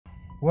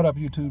What up,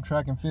 YouTube?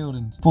 Track and field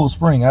in full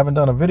spring. I haven't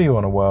done a video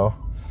in a while,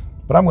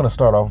 but I'm going to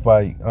start off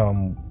by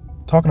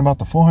talking about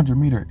the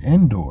 400-meter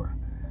indoor.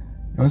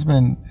 It's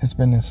been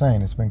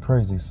insane. It's been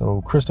crazy.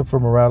 So Christopher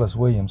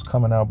Morales-Williams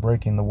coming out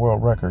breaking the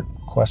world record, ?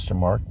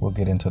 We'll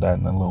get into that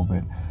in a little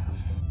bit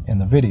in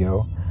the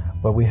video.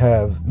 But we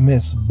have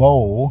Miss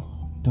Bowl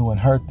doing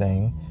her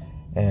thing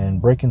and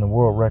breaking the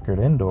world record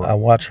indoor. I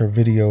watch her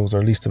videos,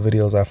 or at least the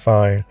videos I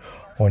find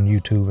on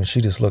YouTube, and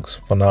she just looks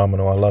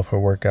phenomenal. I love her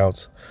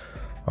workouts.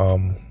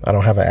 I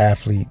don't have an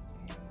athlete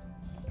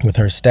with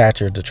her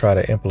stature to try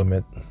to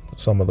implement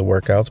some of the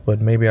workouts, but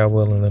maybe I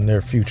will in the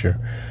near future.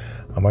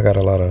 I got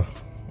a lot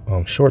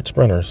of short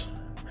sprinters.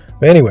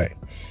 But anyway,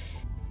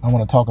 I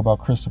want to talk about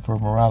Christopher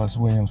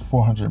Morales-Williams'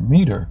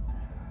 400-meter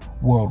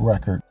world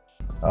record.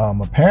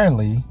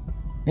 Apparently,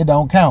 it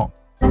don't count.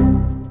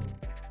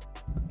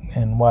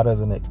 And why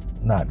doesn't it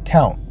not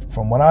count?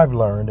 From what I've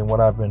learned and what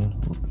I've been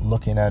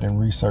looking at and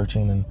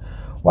researching and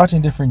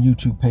watching different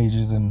YouTube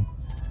pages and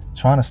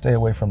trying to stay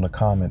away from the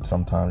comments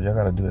sometimes. Y'all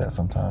got to do that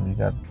sometimes. You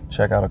got to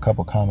check out a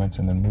couple comments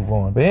and then move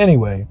on. But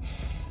anyway,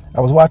 I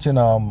was watching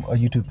a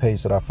YouTube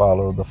page that I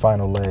follow, The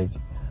Final Leg.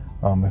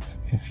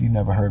 If you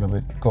never heard of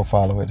it, go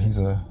follow it. He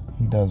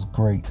does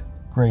great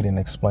in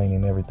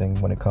explaining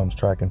everything when it comes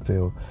track and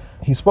field.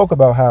 He spoke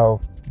about how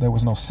there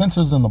was no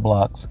sensors in the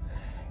blocks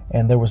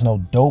and there was no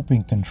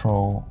doping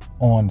control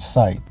on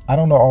site. I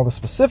don't know all the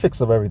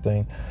specifics of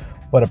everything,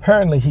 but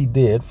apparently he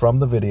did, from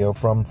the video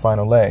from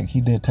Final Leg,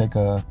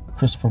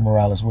 Christopher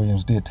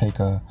Morales-Williams did take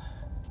a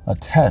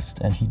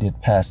test and he did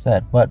pass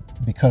that. But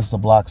because the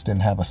blocks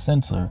didn't have a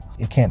sensor,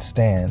 it can't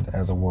stand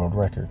as a world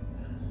record.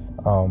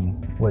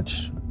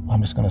 Which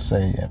I'm just going to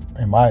say,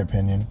 in my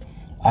opinion,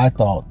 I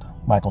thought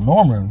Michael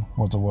Norman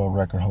was the world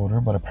record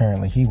holder, but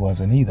apparently he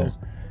wasn't either.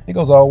 It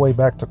goes all the way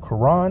back to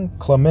Karan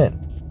Clement.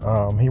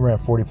 He ran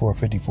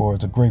 44.54.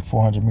 It's a great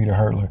 400-meter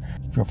hurdler.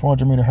 If you're a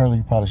 400-meter hurdler,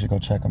 you probably should go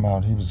check him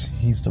out.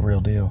 He's the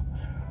real deal.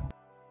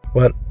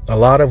 But a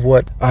lot of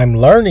what I'm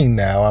learning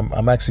now,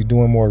 I'm actually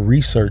doing more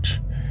research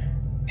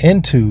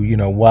into,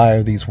 why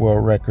are these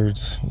world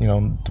records,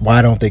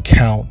 why don't they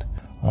count?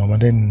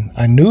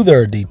 I knew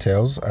there are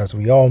details, as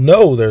we all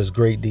know there's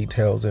great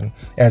details, and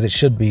as it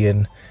should be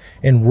in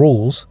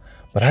rules,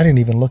 but I didn't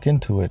even look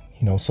into it,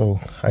 so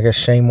I guess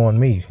shame on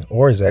me.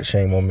 Or is that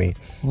shame on me?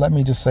 Let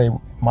me just say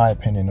my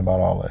opinion about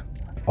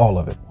all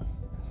of it.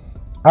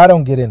 I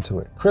don't get into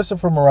it.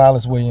 Christopher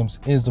Morales-Williams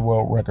is the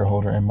world record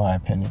holder, in my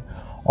opinion.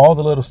 All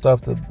the little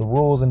stuff, the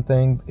rules and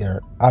things,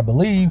 I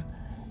believe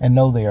and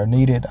know they are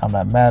needed. I'm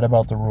not mad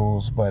about the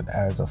rules, but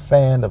as a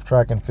fan of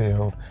track and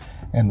field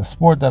and the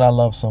sport that I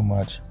love so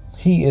much,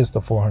 he is the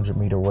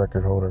 400-meter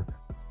record holder.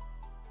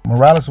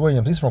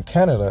 Morales-Williams, he's from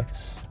Canada,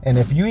 and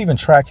if you even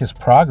track his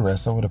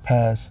progress over the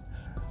past,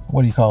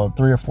 3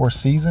 or 4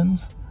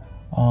 seasons,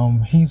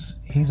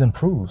 he's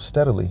improved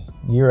steadily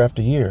year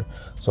after year.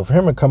 So for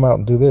him to come out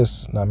and do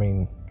this,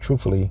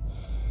 truthfully,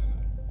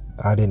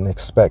 I didn't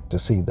expect to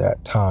see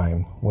that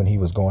time when he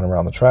was going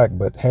around the track,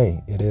 but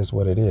hey, it is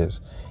what it is.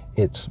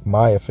 It's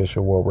my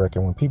official world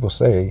record. When people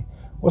say,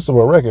 what's the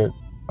world record?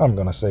 I'm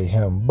going to say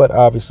him. But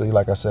obviously,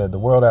 like I said, the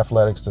World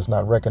Athletics does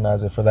not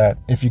recognize it for that.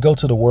 If you go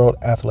to the World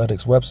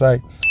Athletics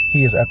website,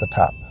 he is at the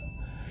top.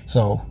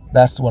 So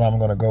that's what I'm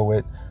going to go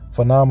with.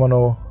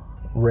 Phenomenal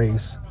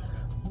race.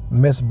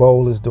 Miss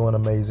Bowl is doing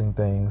amazing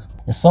things.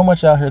 There's so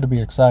much out here to be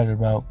excited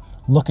about.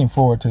 Looking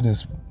forward to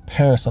this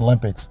Paris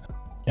Olympics.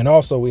 And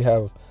also we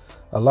have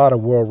a lot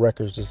of world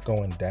records just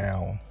going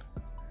down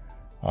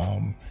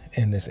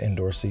in this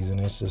indoor season.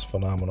 It's just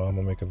phenomenal. I'm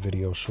gonna make a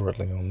video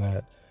shortly on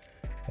that,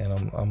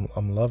 and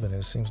I'm loving it.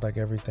 It seems like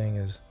everything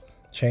is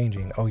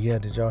changing. Oh yeah,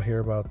 did y'all hear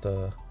about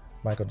the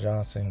Michael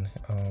Johnson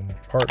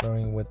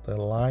partnering with the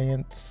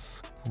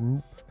Alliance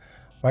Group?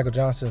 Michael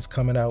Johnson's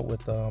coming out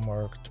with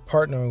or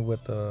partnering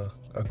with a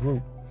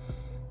group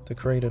to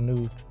create a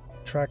new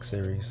track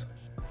series.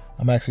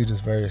 I'm actually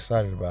just very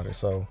excited about it.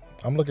 So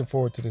I'm looking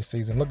forward to this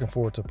season, looking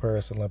forward to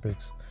Paris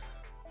Olympics.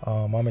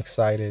 I'm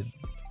excited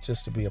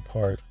just to be a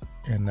part,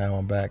 and now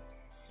I'm back,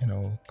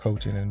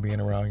 coaching and being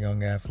around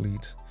young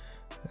athletes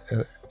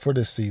for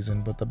this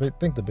season. But I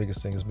think the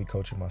biggest thing is me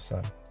coaching my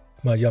son,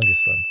 my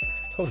youngest son.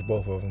 Coach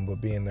both of them,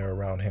 but being there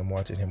around him,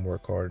 watching him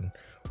work hard and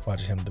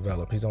watching him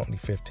develop. He's only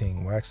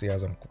 15. Well, actually,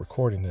 as I'm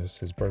recording this,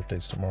 his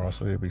birthday's tomorrow,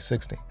 so he'll be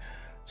 16.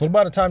 So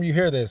by the time you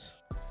hear this,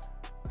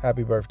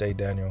 happy birthday,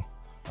 Daniel.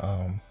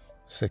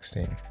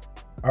 16.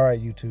 All right,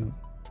 YouTube.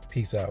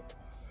 Peace out.